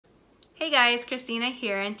Hey guys, Christina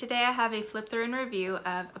here, and today I have a flip through and review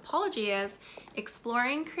of Apologia's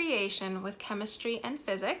Exploring Creation with Chemistry and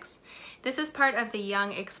Physics. This is part of the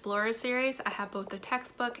Young Explorer series. I have both the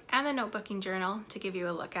textbook and the notebooking journal to give you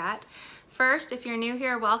a look at. First, if you're new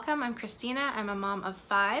here, welcome. I'm Christina. I'm a mom of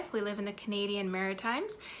 5. We live in the Canadian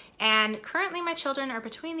Maritimes, and currently my children are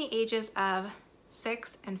between the ages of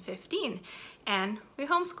 6 and 15, and we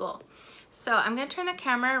homeschool. So I'm going to turn the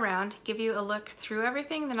camera around, give you a look through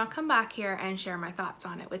everything, then I'll come back here and share my thoughts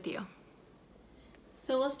on it with you.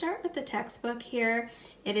 So we'll start with the textbook here.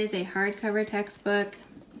 It is a hardcover textbook.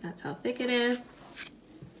 That's how thick it is.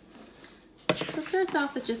 So it starts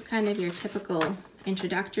off with just kind of your typical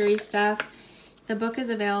introductory stuff. The book is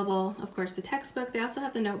available, of course, the textbook. They also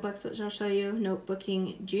have the notebooks, which I'll show you,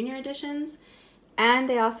 notebooking junior editions. And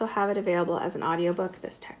they also have it available as an audiobook,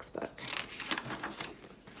 this textbook.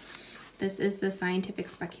 This is the scientific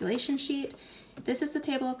speculation sheet. This is the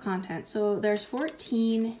table of contents. So there's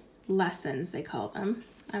 14 lessons, they call them.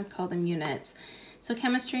 I would call them units. So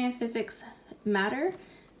chemistry and physics matter,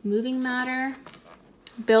 moving matter,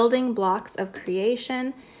 building blocks of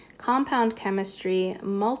creation, compound chemistry,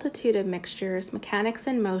 multitude of mixtures, mechanics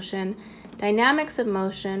in motion, dynamics of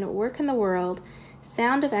motion, work in the world,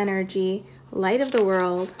 sound of energy, light of the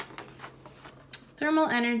world, thermal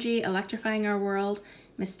energy, electrifying our world,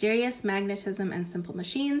 mysterious magnetism, and simple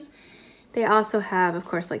machines. They also have, of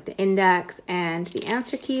course, like the index and the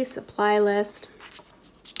answer key, supply list.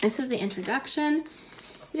 This is the introduction.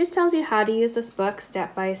 It just tells you how to use this book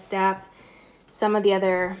step by step. Some of the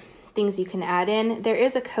other things you can add in. There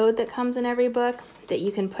is a code that comes in every book that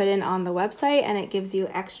you can put in on the website, and it gives you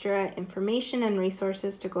extra information and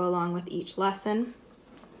resources to go along with each lesson.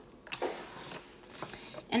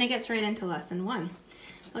 And it gets right into lesson 1.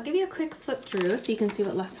 I'll give you a quick flip through so you can see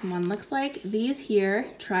what lesson 1 looks like. These here,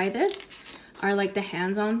 try this, are like the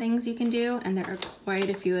hands-on things you can do, and there are quite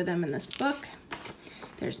a few of them in this book.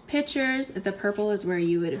 There's pictures. The purple is where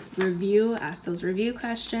you would review, ask those review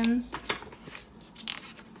questions.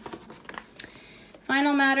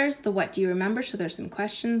 Final matters, the what do you remember, so there's some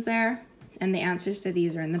questions there, and the answers to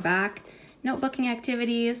these are in the back. Notebooking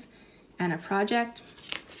activities, and a project,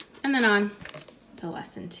 and then on to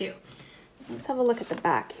lesson 2. Let's have a look at the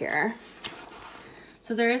back here.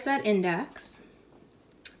 So there is that index.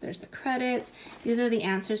 There's the credits. These are the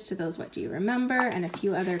answers to those what do you remember and a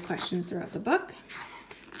few other questions throughout the book.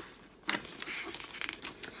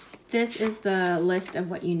 This is the list of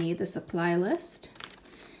what you need, the supply list.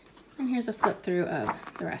 And here's a flip through of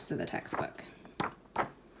the rest of the textbook.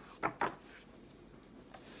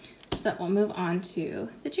 So we'll move on to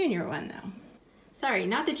the junior one now. Sorry,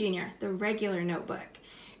 not the junior, the regular notebook.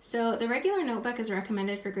 So the regular notebook is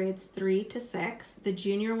recommended for grades 3 to 6. The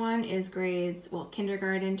junior one is grades, well,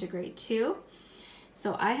 kindergarten to grade 2.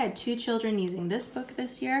 So I had 2 children using this book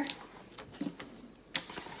this year.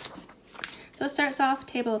 So it starts off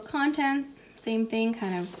table of contents, same thing,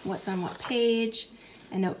 kind of what's on what page,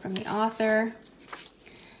 a note from the author,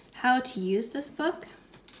 how to use this book.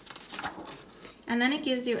 And then it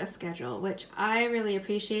gives you a schedule, which I really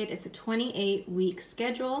appreciate. It's a 28-week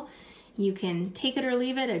schedule. You can take it or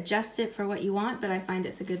leave it, adjust it for what you want, but I find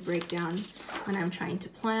it's a good breakdown when I'm trying to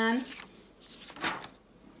plan.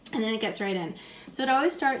 And then it gets right in. So it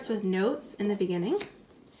always starts with notes in the beginning.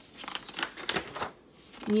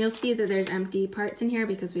 And you'll see that there's empty parts in here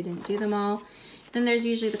because we didn't do them all. Then there's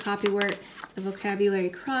usually the copywork, the vocabulary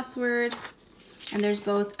crossword, and there's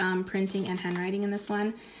both printing and handwriting in this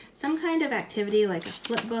one. Some kind of activity like a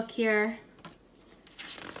flip book here.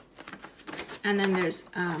 And then there's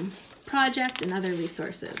project and other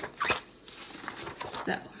resources.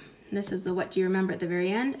 So this is the what do you remember at the very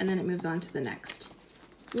end, and then it moves on to the next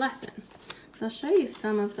lesson. So I'll show you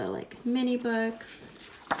some of the like mini books.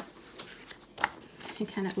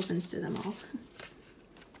 It kind of opens to them all.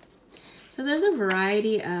 So there's a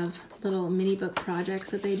variety of little mini book projects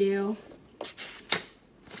that they do.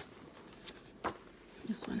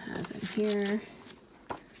 This one has in here.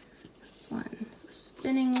 This one,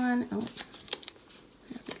 spinning one. Oh,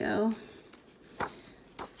 there we go.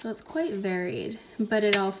 So it's quite varied, but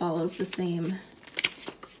it all follows the same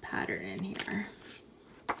pattern in here.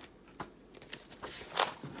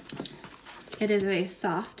 It is a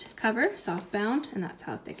soft cover, soft bound, and that's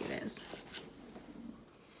how thick it is.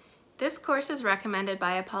 This course is recommended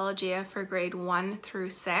by Apologia for grade 1 through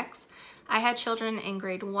 6. I had children in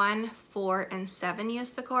grade 1, 4, and 7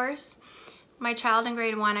 use the course. My child in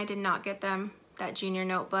grade 1, I did not get them that junior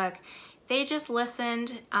notebook. They just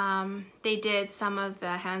listened. They did some of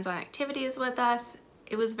the hands-on activities with us.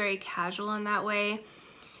 It was very casual in that way.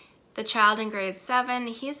 the child in grade 7,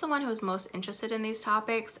 he's the one who's most interested in these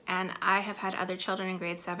topics, and I have had other children in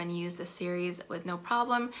grade 7 use this series with no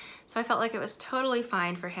problem, so I felt like it was totally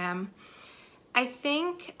fine for him. I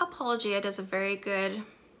think Apologia does a very good,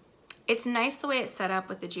 it's nice the way it's set up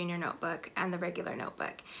with the junior notebook and the regular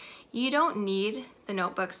notebook. You don't need the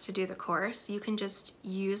notebooks to do the course. You can just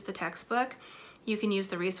use the textbook. You can use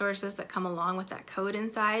the resources that come along with that code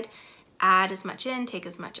inside, add as much in, take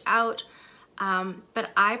as much out.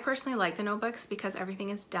 But I personally like the notebooks because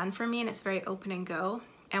everything is done for me and it's very open and go.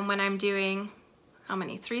 And when I'm doing, how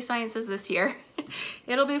many? 3 sciences this year.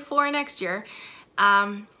 It'll be 4 next year.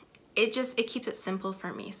 It keeps it simple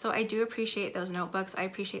for me. So I do appreciate those notebooks. I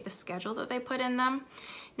appreciate the schedule that they put in them.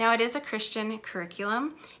 Now it is a Christian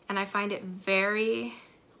curriculum and I find it very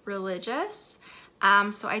religious.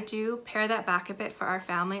 So I do pare that back a bit for our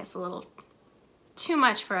family. It's a little too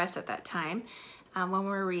much for us at that time when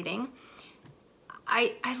we're reading.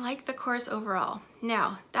 I like the course overall.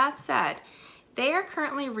 Now, that said, they are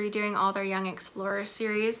currently redoing all their Young Explorer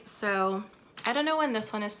series, so I don't know when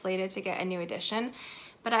this one is slated to get a new edition,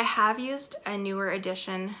 but I have used a newer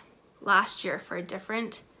edition last year for a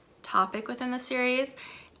different topic within the series,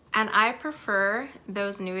 and I prefer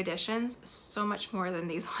those new editions so much more than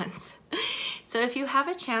these ones. So if you have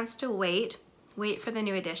a chance to wait for the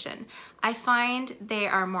new edition. I find they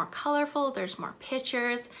are more colorful, there's more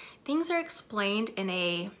pictures, things are explained in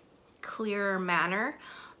a clearer manner.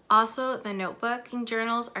 Also, the notebooking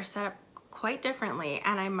journals are set up quite differently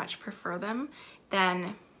and I much prefer them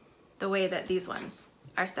than the way that these ones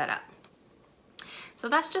are set up. So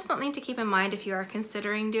that's just something to keep in mind if you are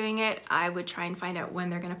considering doing it. I would try and find out when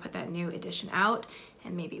they're going to put that new edition out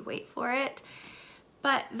and maybe wait for it.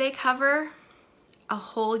 But they cover a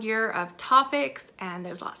whole year of topics and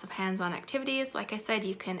there's lots of hands-on activities. Like I said,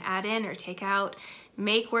 you can add in or take out,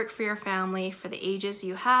 make work for your family, for the ages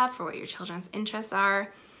you have, for what your children's interests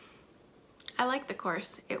are. I like the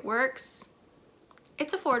course. It works.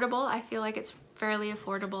 It's affordable. I feel like it's fairly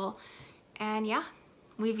affordable. And yeah,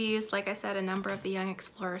 we've used, like I said, a number of the Young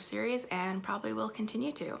Explorer series and probably will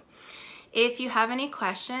continue to. If you have any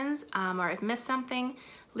questions or I've missed something,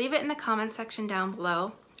 leave it in the comment section down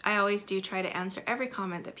below. I always do try to answer every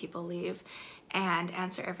comment that people leave and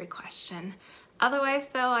answer every question. Otherwise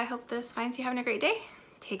though, I hope this finds you having a great day.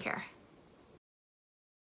 Take care.